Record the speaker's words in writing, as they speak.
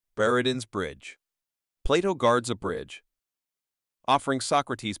Baradin's bridge. Plato guards a bridge, offering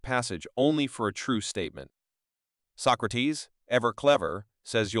Socrates passage only for a true statement. Socrates, ever clever,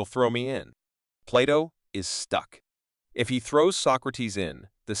 says you'll throw me in. Plato is stuck. If he throws Socrates in,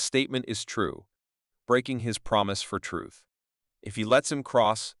 the statement is true, breaking his promise for truth. If he lets him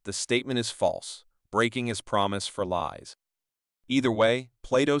cross, the statement is false, breaking his promise for lies. Either way,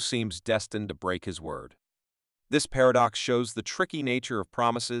 Plato seems destined to break his word. This paradox shows the tricky nature of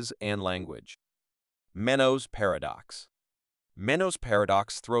promises and language. Meno's paradox. Meno's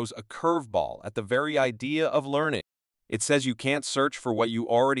paradox throws a curveball at the very idea of learning. It says you can't search for what you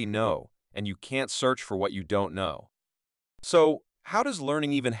already know, and you can't search for what you don't know. So, how does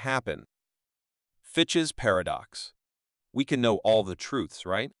learning even happen? Fitch's paradox. We can know all the truths,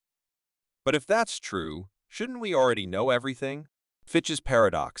 right? But if that's true, shouldn't we already know everything? Fitch's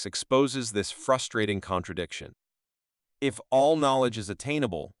paradox exposes this frustrating contradiction. If all knowledge is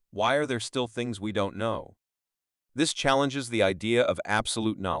attainable, why are there still things we don't know? This challenges the idea of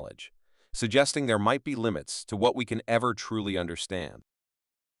absolute knowledge, suggesting there might be limits to what we can ever truly understand.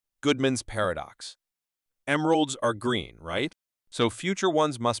 Goodman's paradox. Emeralds are green, right? So future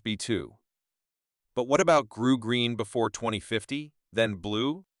ones must be too. But what about grew green before 2050, then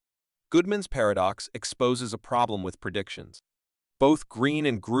blue? Goodman's paradox exposes a problem with predictions. Both green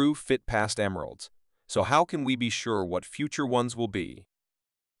and grew fit past emeralds, so how can we be sure what future ones will be?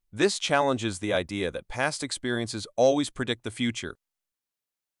 This challenges the idea that past experiences always predict the future.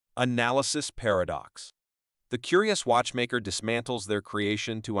 Analysis paradox. The curious watchmaker dismantles their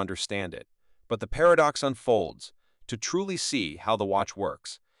creation to understand it, but the paradox unfolds. To truly see how the watch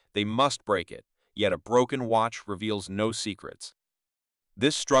works, they must break it, yet a broken watch reveals no secrets.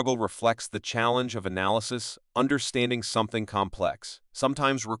 This struggle reflects the challenge of analysis. Understanding something complex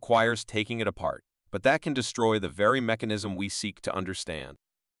sometimes requires taking it apart, but that can destroy the very mechanism we seek to understand.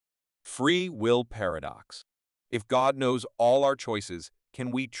 Free will paradox. If God knows all our choices,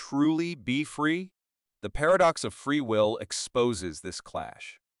 can we truly be free? The paradox of free will exposes this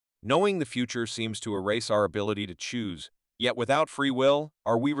clash. Knowing the future seems to erase our ability to choose, yet without free will,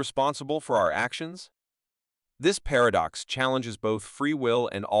 are we responsible for our actions? This paradox challenges both free will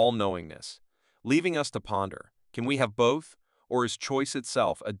and all-knowingness, leaving us to ponder, can we have both, or is choice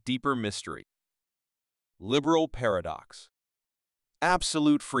itself a deeper mystery? Liberal paradox.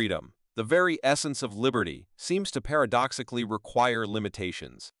 Absolute freedom, the very essence of liberty, seems to paradoxically require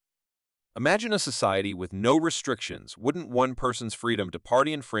limitations. Imagine a society with no restrictions. Wouldn't one person's freedom to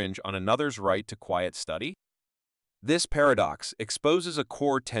party infringe on another's right to quiet study? This paradox exposes a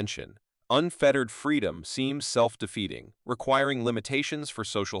core tension. Unfettered freedom seems self-defeating, requiring limitations for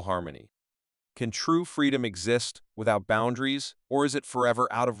social harmony. Can true freedom exist without boundaries, or is it forever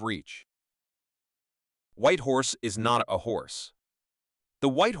out of reach? White horse is not a horse. The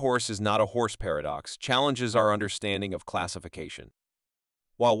white horse is not a horse paradox challenges our understanding of classification.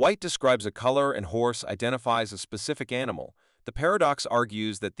 While white describes a color and horse identifies a specific animal, the paradox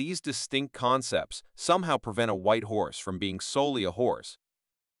argues that these distinct concepts somehow prevent a white horse from being solely a horse.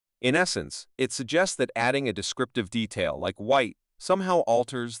 In essence, it suggests that adding a descriptive detail like white somehow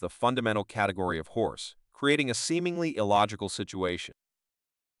alters the fundamental category of horse, creating a seemingly illogical situation.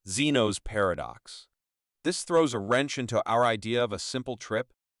 Zeno's paradox. This throws a wrench into our idea of a simple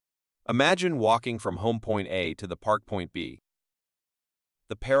trip. Imagine walking from home point A to the park point B.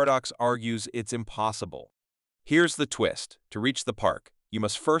 The paradox argues it's impossible. Here's the twist. To reach the park, you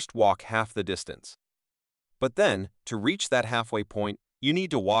must first walk half the distance. But then, to reach that halfway point, you need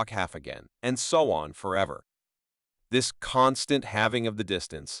to walk half again, and so on forever. This constant halving of the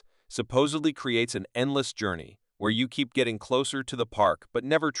distance supposedly creates an endless journey where you keep getting closer to the park but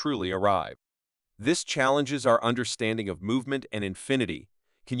never truly arrive. This challenges our understanding of movement and infinity.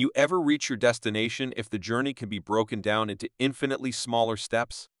 Can you ever reach your destination if the journey can be broken down into infinitely smaller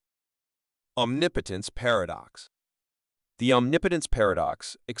steps? Omnipotence paradox. The omnipotence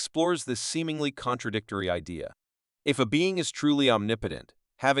paradox explores this seemingly contradictory idea. If a being is truly omnipotent,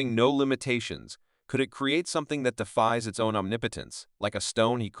 having no limitations, could it create something that defies its own omnipotence, like a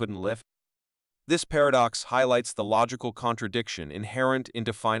stone he couldn't lift? This paradox highlights the logical contradiction inherent in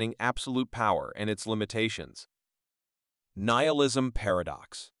defining absolute power and its limitations. Nihilism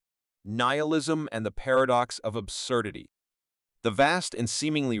paradox. Nihilism and the paradox of absurdity. The vast and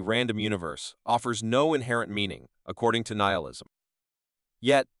seemingly random universe offers no inherent meaning, according to nihilism.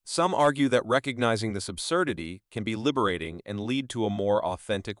 Yet, some argue that recognizing this absurdity can be liberating and lead to a more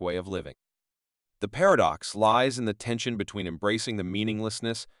authentic way of living. The paradox lies in the tension between embracing the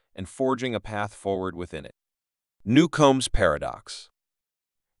meaninglessness and forging a path forward within it. Newcomb's paradox.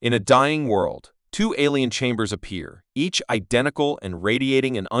 In a dying world, Two alien chambers appear, each identical and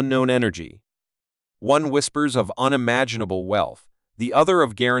radiating an unknown energy. One whispers of unimaginable wealth, the other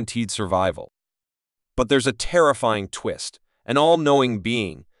of guaranteed survival. But there's a terrifying twist. An all-knowing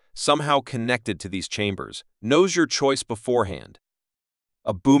being, somehow connected to these chambers, knows your choice beforehand.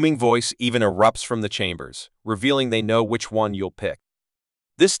 A booming voice even erupts from the chambers, revealing they know which one you'll pick.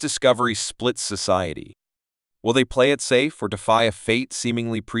 This discovery splits society. Will they play it safe or defy a fate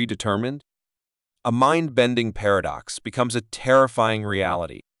seemingly predetermined? A mind-bending paradox becomes a terrifying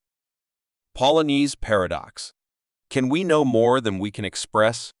reality. Paulinese paradox. Can we know more than we can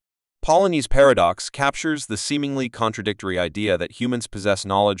express? Paulinese paradox captures the seemingly contradictory idea that humans possess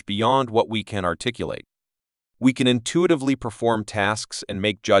knowledge beyond what we can articulate. We can intuitively perform tasks and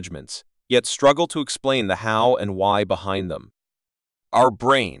make judgments, yet struggle to explain the how and why behind them. Our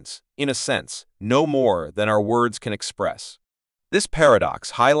brains, in a sense, know more than our words can express. This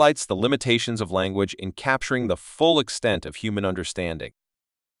paradox highlights the limitations of language in capturing the full extent of human understanding.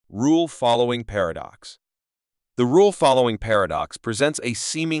 Rule-following paradox. The rule-following paradox presents a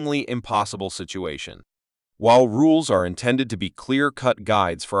seemingly impossible situation. While rules are intended to be clear-cut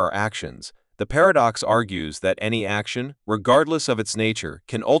guides for our actions, the paradox argues that any action, regardless of its nature,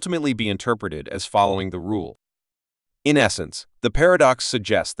 can ultimately be interpreted as following the rule. In essence, the paradox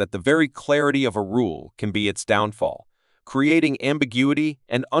suggests that the very clarity of a rule can be its downfall, creating ambiguity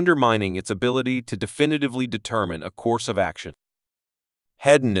and undermining its ability to definitively determine a course of action.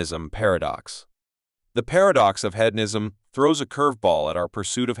 Hedonism paradox. The paradox of hedonism throws a curveball at our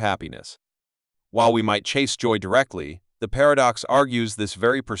pursuit of happiness. While we might chase joy directly, the paradox argues this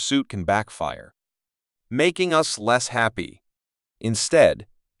very pursuit can backfire, making us less happy. Instead,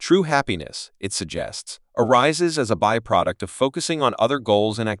 true happiness, it suggests, arises as a byproduct of focusing on other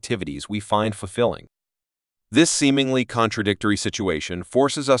goals and activities we find fulfilling. This seemingly contradictory situation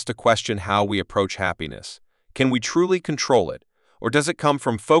forces us to question how we approach happiness. Can we truly control it, or does it come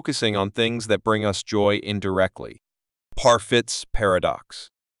from focusing on things that bring us joy indirectly? Parfit's paradox.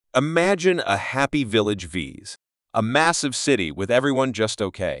 Imagine a happy village vs. a massive city with everyone just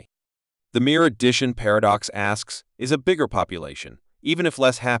okay. The mere addition paradox asks, is a bigger population, even if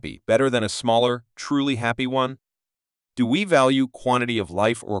less happy, better than a smaller, truly happy one? Do we value quantity of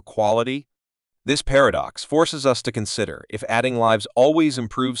life or quality? This paradox forces us to consider if adding lives always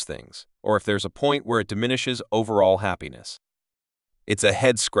improves things, or if there's a point where it diminishes overall happiness. It's a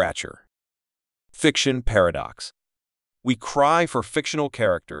head-scratcher. Fiction paradox. We cry for fictional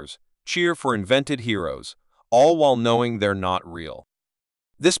characters, cheer for invented heroes, all while knowing they're not real.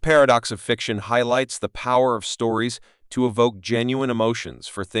 This paradox of fiction highlights the power of stories to evoke genuine emotions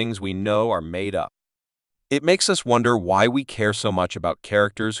for things we know are made up. It makes us wonder why we care so much about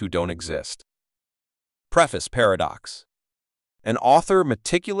characters who don't exist. Preface paradox. An author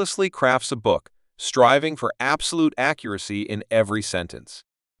meticulously crafts a book, striving for absolute accuracy in every sentence.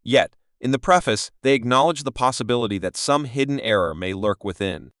 Yet, in the preface, they acknowledge the possibility that some hidden error may lurk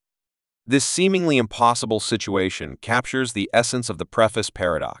within. This seemingly impossible situation captures the essence of the preface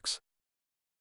paradox.